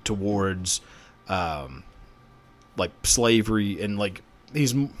sympathy towards like slavery, and like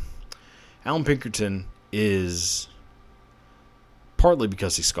Alan Pinkerton is, partly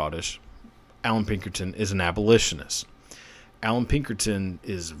because he's Scottish, Alan Pinkerton is an abolitionist. Alan Pinkerton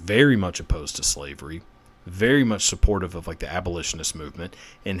is very much opposed to slavery, very much supportive of like the abolitionist movement,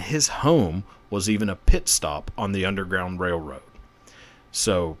 and his home was even a pit stop on the Underground Railroad.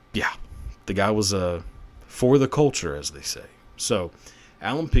 So, yeah, the guy was for the culture, as they say. So,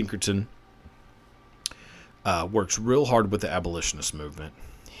 Alan Pinkerton works real hard with the abolitionist movement.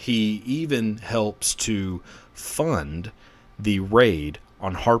 He even helps to fund the raid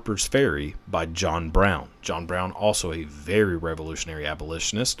on Harper's Ferry by John Brown. John Brown, also a very revolutionary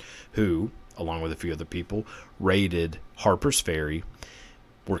abolitionist who, along with a few other people, raided Harper's Ferry,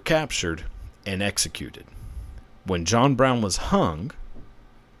 were captured, and executed. When John Brown was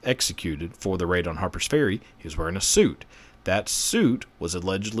executed for the raid on Harper's Ferry, he was wearing a suit. That suit was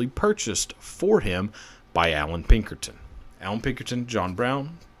allegedly purchased for him by Alan Pinkerton. Alan Pinkerton, John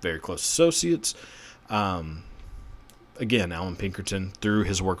Brown, very close associates. Again, Alan Pinkerton, through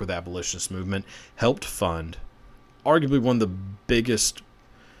his work with the abolitionist movement, helped fund arguably one of the biggest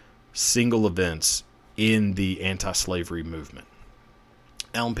single events in the anti-slavery movement.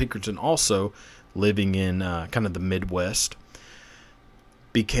 Alan Pinkerton also, living in kind of the Midwest,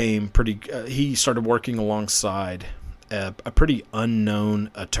 became he started working alongside a pretty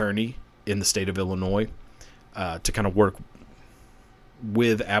unknown attorney in the state of Illinois to kind of work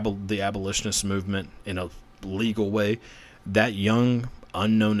with the abolitionist movement in a legal way. That young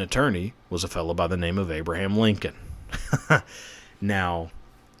unknown attorney was a fellow by the name of Abraham Lincoln. Now,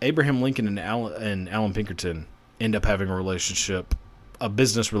 Abraham Lincoln and Alan Pinkerton end up having a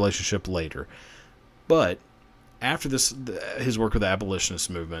business relationship later. But after his work with the abolitionist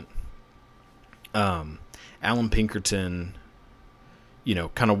movement, Alan Pinkerton,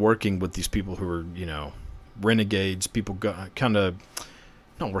 kind of working with these people who were, renegades, people kind of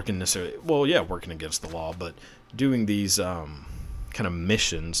not working necessarily, working against the law, but doing these kind of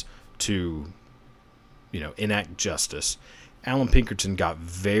missions to, enact justice. Alan Pinkerton got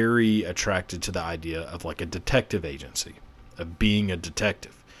very attracted to the idea of like a detective agency, of being a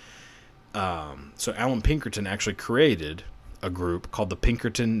detective. So Alan Pinkerton actually created a group called the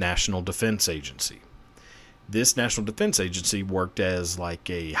Pinkerton National Defense Agency. This National Defense Agency worked as like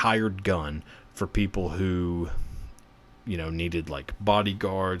a hired gun for people who, needed like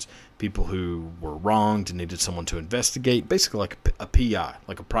bodyguards, people who were wronged and needed someone to investigate, basically like a PI,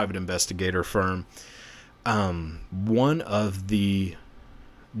 like a private investigator firm. One of the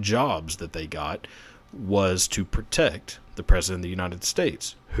jobs that they got was to protect the President of the United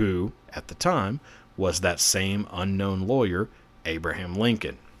States, who, at the time, was that same unknown lawyer, Abraham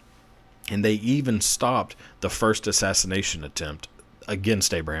Lincoln. And they even stopped the first assassination attempt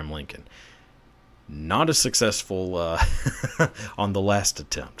against Abraham Lincoln. Not as successful on the last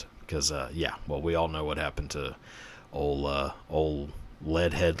attempt, because, we all know what happened to old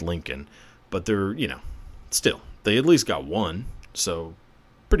leadhead Lincoln. But they're, still, they at least got one, so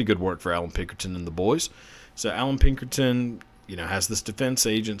pretty good work for Alan Pinkerton and the boys. So Alan Pinkerton, has this defense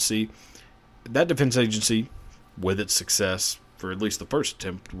agency. That defense agency, with its success for at least the first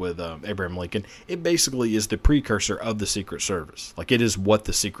attempt with Abraham Lincoln, it basically is the precursor of the Secret Service. Like, it is what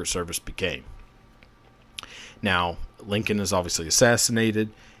the Secret Service became. Now, Lincoln is obviously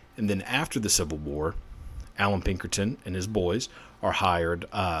assassinated, and then after the Civil War, Alan Pinkerton and his boys are hired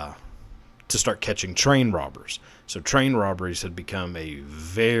to start catching train robbers. So train robberies had become a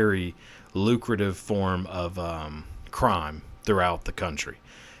very lucrative form of crime throughout the country.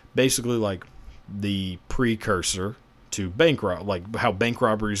 Basically, like the precursor to like how bank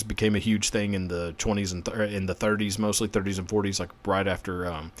robberies became a huge thing in the 20s and in the 30s, mostly 30s and 40s, like right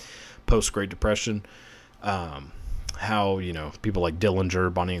after post Great Depression. How people like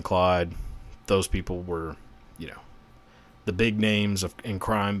Dillinger, Bonnie and Clyde, those people were the big names in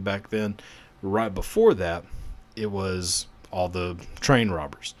crime back then. Right before that, it was all the train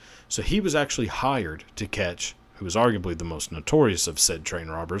robbers. So he was actually hired to catch who was arguably the most notorious of said train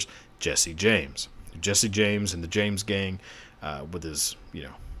robbers, Jesse James. Jesse James and the James Gang, with his,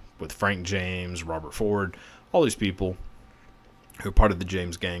 with Frank James, Robert Ford, all these people who are part of the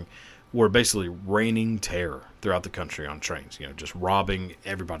James gang, were basically raining terror throughout the country on trains. Just robbing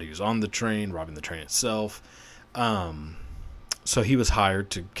everybody who's on the train, robbing the train itself. So he was hired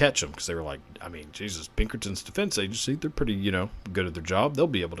to catch them because they were like, Jesus, Pinkerton's defense agency, they're pretty, good at their job. They'll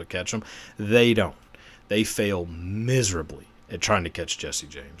be able to catch them. They don't. They fail miserably at trying to catch Jesse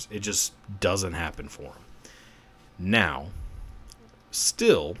James. It just doesn't happen for him. Now,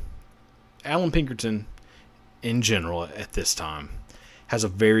 still, Alan Pinkerton, in general, at this time, has a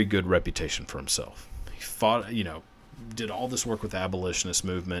very good reputation for himself. He fought, did all this work with the abolitionist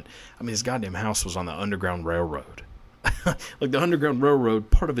movement. His goddamn house was on the Underground Railroad. Like, the Underground Railroad,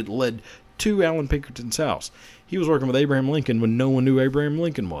 part of it led to Alan Pinkerton's house. He was working with Abraham Lincoln when no one knew Abraham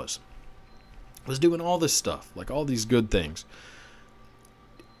Lincoln was doing all this stuff, like all these good things.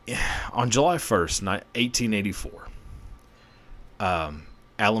 On July 1st, 1884,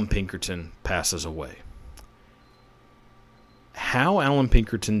 Alan Pinkerton passes away. How Alan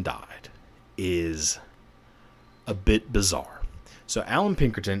Pinkerton died is a bit bizarre. So Alan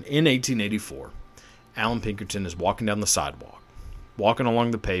Pinkerton, in 1884, Alan Pinkerton is walking down the sidewalk, walking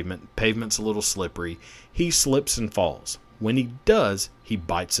along the pavement. Pavement's a little slippery. He slips and falls. When he does, he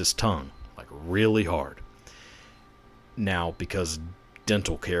bites his tongue, like really hard. Now, because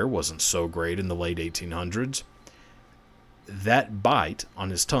dental care wasn't so great in the late 1800s, that bite on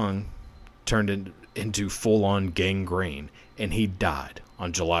his tongue turned into full-on gangrene, and he died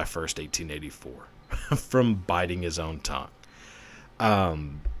on July 1st, 1884, from biting his own tongue.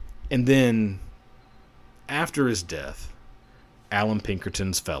 And then, after his death, Alan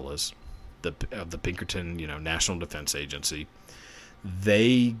Pinkerton's fellas, the Pinkerton, National Defense Agency,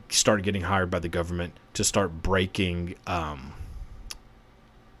 they started getting hired by the government to start breaking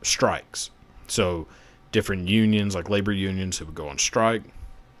strikes. So different unions, like labor unions, who would go on strike,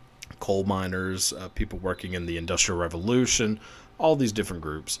 coal miners, people working in the Industrial Revolution, all these different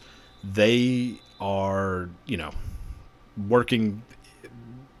groups, they are, working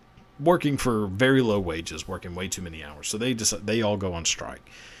for very low wages, working way too many hours. So they all go on strike.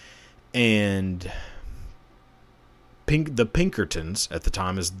 And the Pinkertons, at the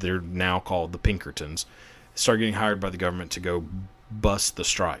time, as they're now called, the Pinkertons, start getting hired by the government to go bust the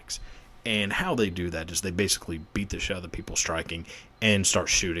strikes. And how they do that is they basically beat the shit out of the people striking and start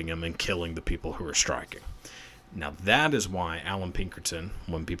shooting them and killing the people who are striking. Now, that is why Alan Pinkerton,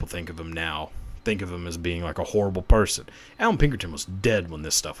 when people think of him now, think of him as being like a horrible person. Alan Pinkerton was dead when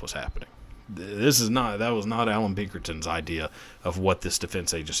this stuff was happening. That was not Alan Pinkerton's idea of what this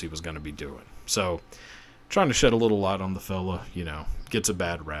defense agency was going to be doing. So, trying to shed a little light on the fella, gets a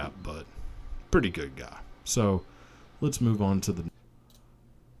bad rap, but pretty good guy. So, let's move on to the...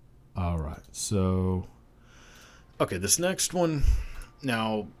 Alright, so... Okay, this next one...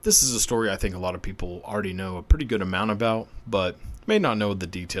 Now, this is a story I think a lot of people already know a pretty good amount about, but may not know the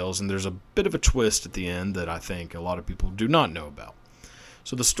details, and there's a bit of a twist at the end that I think a lot of people do not know about.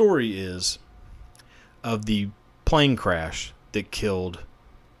 So the story is of the plane crash that killed...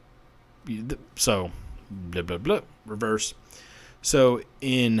 So, blah, blah, blah, reverse. So,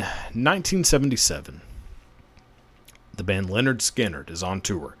 in 1977, the band Lynyrd Skynyrd is on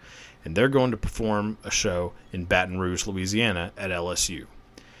tour, and they're going to perform a show in Baton Rouge, Louisiana at LSU.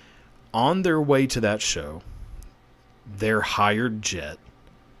 On their way to that show, their hired jet,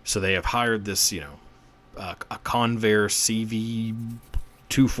 so they have hired this, a Convair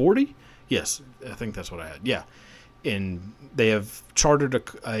CV-240? Yes, I think that's what I had. Yeah. And they have chartered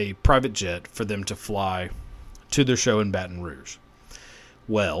a private jet for them to fly to their show in Baton Rouge.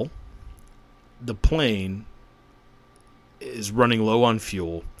 Well, the plane is running low on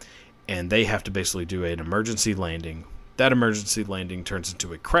fuel, and they have to basically do an emergency landing. That emergency landing turns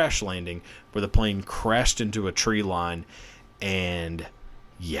into a crash landing where the plane crashed into a tree line, and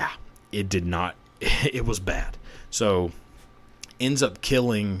it was bad. So, ends up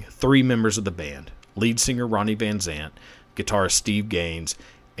killing 3 members of the band: lead singer Ronnie Van Zant, guitarist Steve Gaines,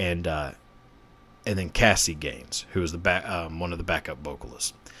 and then Cassie Gaines, who is one of the backup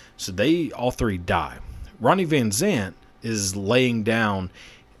vocalists. So they all 3 die. Ronnie Van Zant is laying down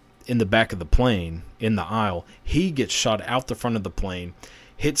in the back of the plane, in the aisle. He gets shot out the front of the plane,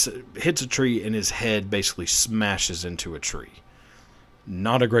 hits a tree, and his head basically smashes into a tree.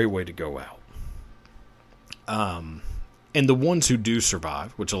 Not a great way to go out. And the ones who do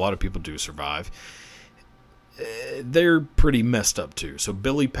survive, which a lot of people do survive, they're pretty messed up too. So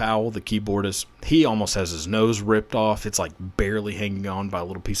Billy Powell, the keyboardist, he almost has his nose ripped off. It's like barely hanging on by a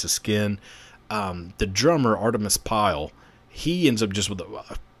little piece of skin. The drummer, Artemis Pyle, he ends up just with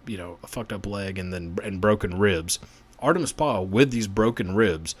a fucked up leg and broken ribs. Artemis Paul, with these broken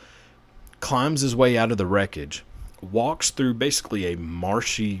ribs, climbs his way out of the wreckage, walks through basically a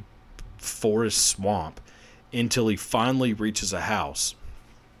marshy forest swamp until he finally reaches a house.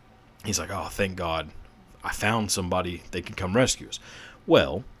 He's like, oh, thank God, I found somebody that can come rescue us.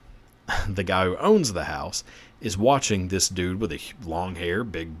 Well, the guy who owns the house is watching this dude with a long hair,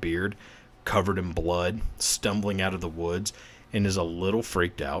 big beard, covered in blood, stumbling out of the woods, and is a little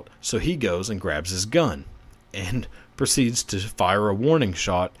freaked out. So he goes and grabs his gun and proceeds to fire a warning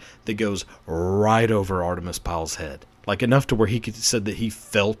shot that goes right over Artemis Powell's head. Like enough to where said that he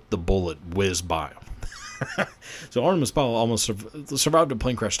felt the bullet whiz by him. So Artemis Powell almost survived a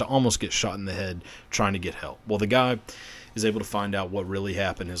plane crash to almost get shot in the head trying to get help. Well, the guy is able to find out what really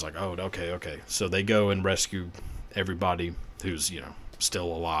happened. He's like, oh, okay. So they go and rescue everybody who's, still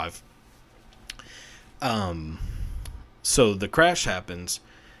alive. So the crash happens.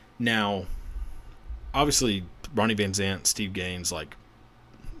 Now, obviously, Ronnie Van Zant, Steve Gaines,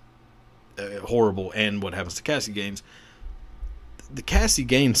 horrible, and what happens to Cassie Gaines. The Cassie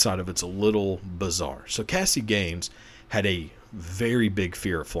Gaines side of it's a little bizarre. So Cassie Gaines had a very big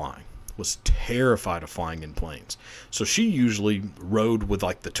fear of flying, was terrified of flying in planes. So she usually rode with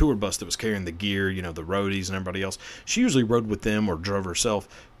the tour bus that was carrying the gear, the roadies and everybody else. She usually rode with them or drove herself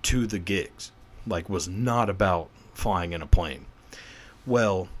to the gigs. Was not about flying in a plane.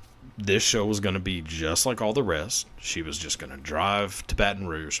 Well, this show was going to be just like all the rest. She was just going to drive to Baton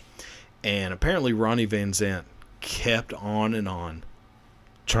Rouge. And apparently Ronnie Van Zant kept on and on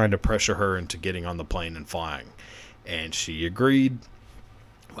trying to pressure her into getting on the plane and flying. And she agreed.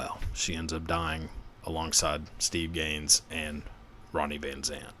 Well, she ends up dying alongside Steve Gaines and Ronnie Van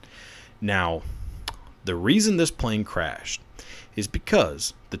Zant. Now, the reason this plane crashed is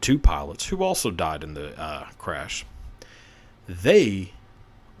because the two pilots, who also died in the crash, they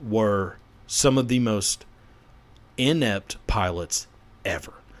were some of the most inept pilots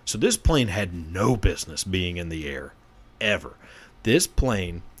ever. So this plane had no business being in the air, ever. This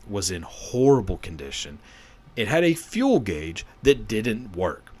plane was in horrible condition. It had a fuel gauge that didn't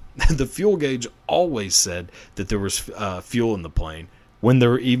work. The fuel gauge always said that there was fuel in the plane,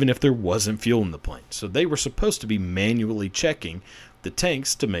 even if there wasn't fuel in the plane. So they were supposed to be manually checking the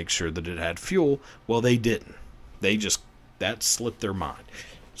tanks to make sure that it had fuel. Well, they didn't. That slipped their mind.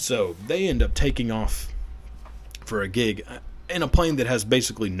 So they end up taking off for a gig in a plane that has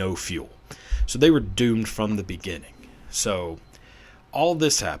basically no fuel. So they were doomed from the beginning. So all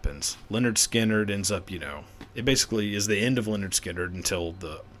this happens. Leonard Skinner ends up, it basically is the end of Leonard Skinner until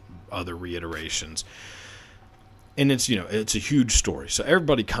the other reiterations. And it's, it's a huge story. So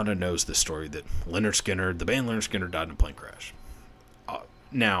everybody kind of knows this story that the band Leonard Skinner died in a plane crash.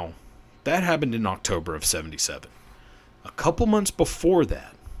 Now, that happened in October of 1977. A couple months before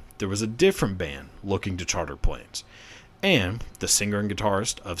that, there was a different band looking to charter planes. And the singer and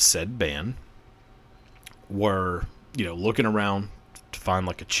guitarist of said band were, looking around to find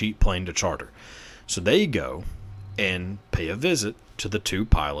a cheap plane to charter. So they go and pay a visit to the two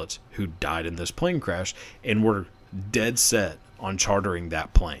pilots who died in this plane crash and were dead set on chartering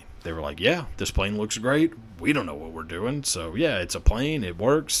that plane. They were like, yeah, this plane looks great. We don't know what we're doing. So, yeah, it's a plane. It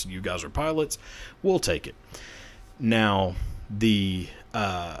works. You guys are pilots. We'll take it. Now, the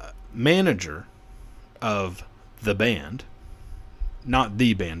manager of the band, not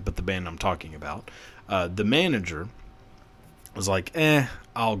the band, but the band I'm talking about, the manager was like,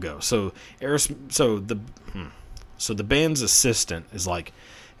 I'll go. So the band's assistant is like,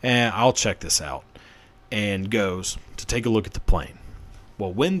 I'll check this out, and goes to take a look at the plane.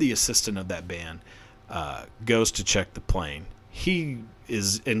 Well, when the assistant of that band goes to check the plane, he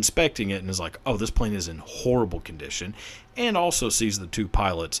is inspecting it and is like, oh, this plane is in horrible condition, and also sees the two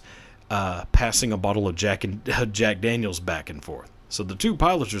pilots passing a bottle of Jack Daniels back and forth. So the two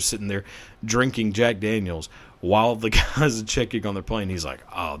pilots are sitting there drinking Jack Daniels while the guys are checking on their plane. He's like,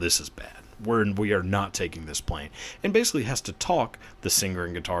 oh, this is bad. We are not taking this plane. And basically has to talk the singer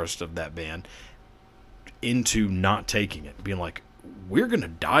and guitarist of that band into not taking it, being like, we're going to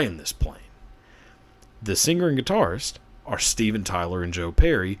die in this plane. The singer and guitarist are Steven Tyler and Joe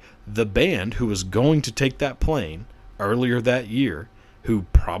Perry, the band who was going to take that plane earlier that year, who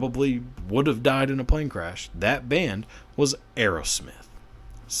probably would have died in a plane crash. That band was Aerosmith.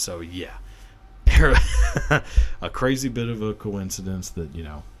 So, yeah. A crazy bit of a coincidence that,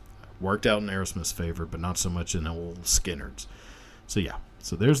 worked out in Aerosmith's favor, but not so much in old Skinner's. So, yeah.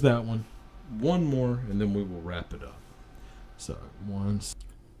 So, there's that one. One more, and then we will wrap it up. So,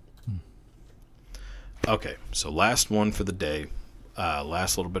 Okay, so last one for the day.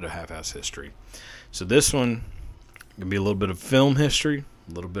 Last little bit of half-ass history. So, this one going to be a little bit of film history,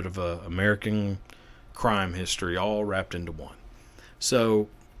 a little bit of American crime history all wrapped into one. So,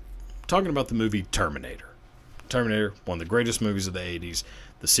 talking about the movie Terminator. Terminator, one of the greatest movies of the 80s.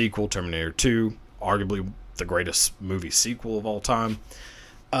 The sequel, Terminator 2, arguably the greatest movie sequel of all time.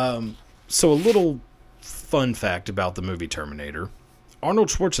 So a little fun fact about the movie Terminator. Arnold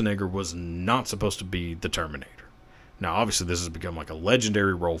Schwarzenegger was not supposed to be the Terminator. Now, obviously, this has become like a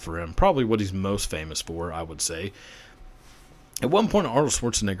legendary role for him. Probably what he's most famous for, I would say. At one point, Arnold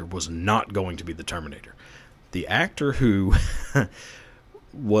Schwarzenegger was not going to be the Terminator. The actor who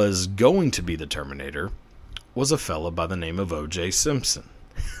was going to be the Terminator was a fella by the name of O.J. Simpson.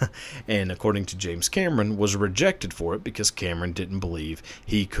 And according to James Cameron, was rejected for it because Cameron didn't believe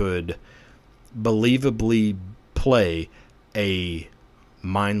he could believably play a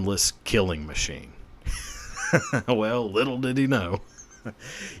mindless killing machine. Well, little did he know.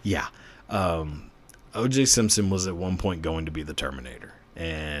 Yeah. O.J. Simpson was at one point going to be the Terminator.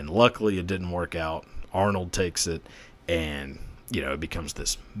 And luckily it didn't work out. Arnold takes it and, it becomes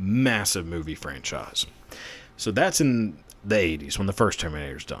this massive movie franchise. So that's in the 80s when the first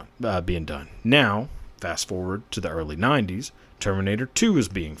Terminator's being done. Now, fast forward to the early 90s, Terminator 2 is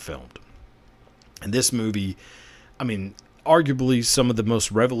being filmed. And this movie, arguably some of the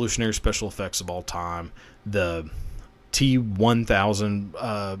most revolutionary special effects of all time. The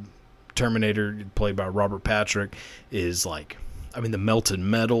T-1000 Terminator, played by Robert Patrick, is like, the melted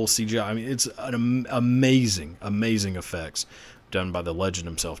metal CGI. It's an amazing, amazing effects done by the legend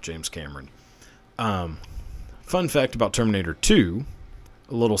himself, James Cameron. Fun fact about Terminator 2,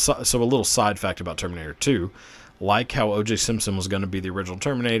 a little side fact about Terminator 2, like how O.J. Simpson was going to be the original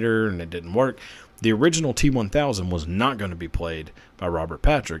Terminator and it didn't work, the original T-1000 was not going to be played by Robert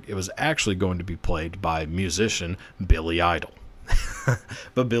Patrick. It was actually going to be played by musician Billy Idol.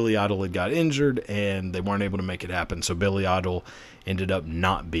 But Billy Idol had got injured and they weren't able to make it happen, so Billy Idol ended up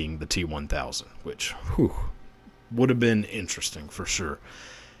not being the T-1000, which would have been interesting for sure.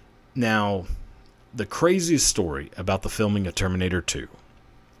 Now, the craziest story about the filming of Terminator 2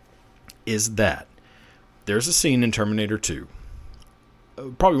 is that there's a scene in Terminator 2,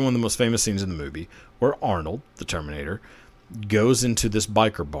 probably one of the most famous scenes in the movie, where Arnold, the Terminator, goes into this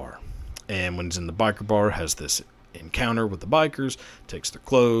biker bar. And when he's in the biker bar, has this encounter with the bikers, takes their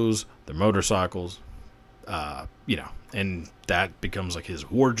clothes, their motorcycles, and that becomes like his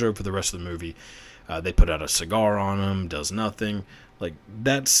wardrobe for the rest of the movie. They put out a cigar on him, does nothing. Like,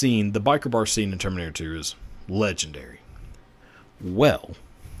 that scene, the biker bar scene in Terminator 2 is legendary. Well,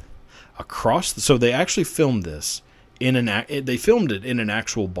 so they actually filmed this they filmed it in an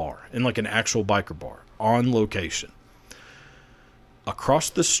actual bar, in like an actual biker bar, on location.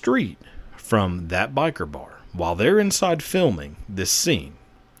 Across the street from that biker bar, while they're inside filming this scene,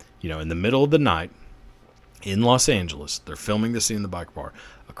 in the middle of the night in Los Angeles, they're filming the scene in the biker bar.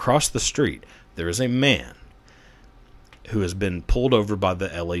 Across the street, there is a man who has been pulled over by the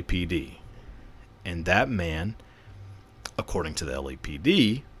LAPD. And that man, according to the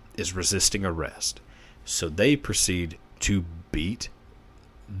LAPD, is resisting arrest. So they proceed to beat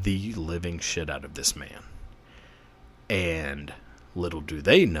the living shit out of this man. And little do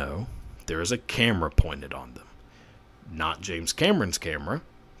they know, there is a camera pointed on them. Not James Cameron's camera,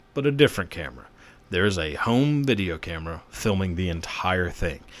 but a different camera. There is a home video camera filming the entire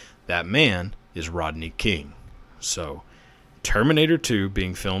thing. That man is Rodney King. So, Terminator 2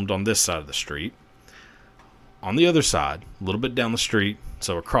 being filmed on this side of the street. On the other side, a little bit down the street,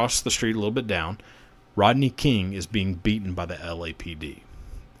 so across the street a little bit down, Rodney King is being beaten by the LAPD.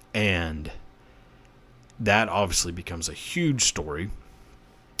 And that obviously becomes a huge story,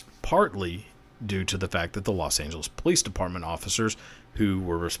 partly due to the fact that the Los Angeles Police Department officers who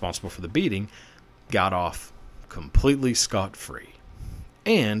were responsible for the beating got off completely scot-free.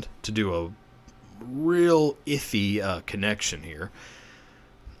 And to do a real iffy connection here,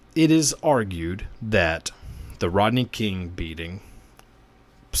 it is argued that the Rodney King beating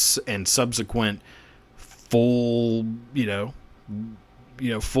and subsequent full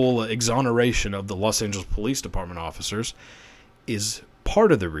exoneration of the Los Angeles Police Department officers is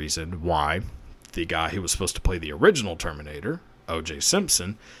part of the reason why the guy who was supposed to play the original Terminator, O.J.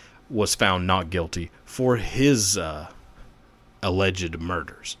 Simpson, was found not guilty for his alleged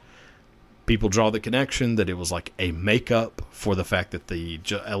murders. People draw the connection that it was like a makeup for the fact that the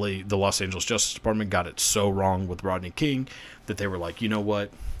Los Angeles Justice Department got it so wrong with Rodney King that they were like, you know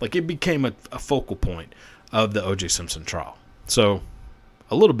what? Like, it became a focal point of the O.J. Simpson trial. So,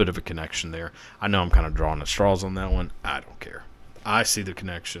 a little bit of a connection there. I know I'm kind of drawing at straws on that one. I don't care. I see the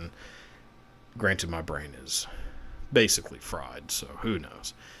connection. Granted, my brain is basically fried, so who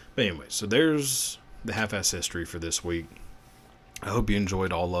knows. But anyway, so there's the half-ass history for this week. I hope you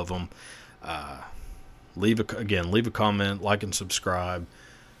enjoyed all of them. leave a comment, like and subscribe.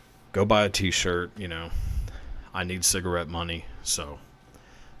 Go buy a t-shirt. I need cigarette money. So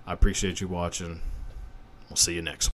I appreciate you watching. We'll see you next.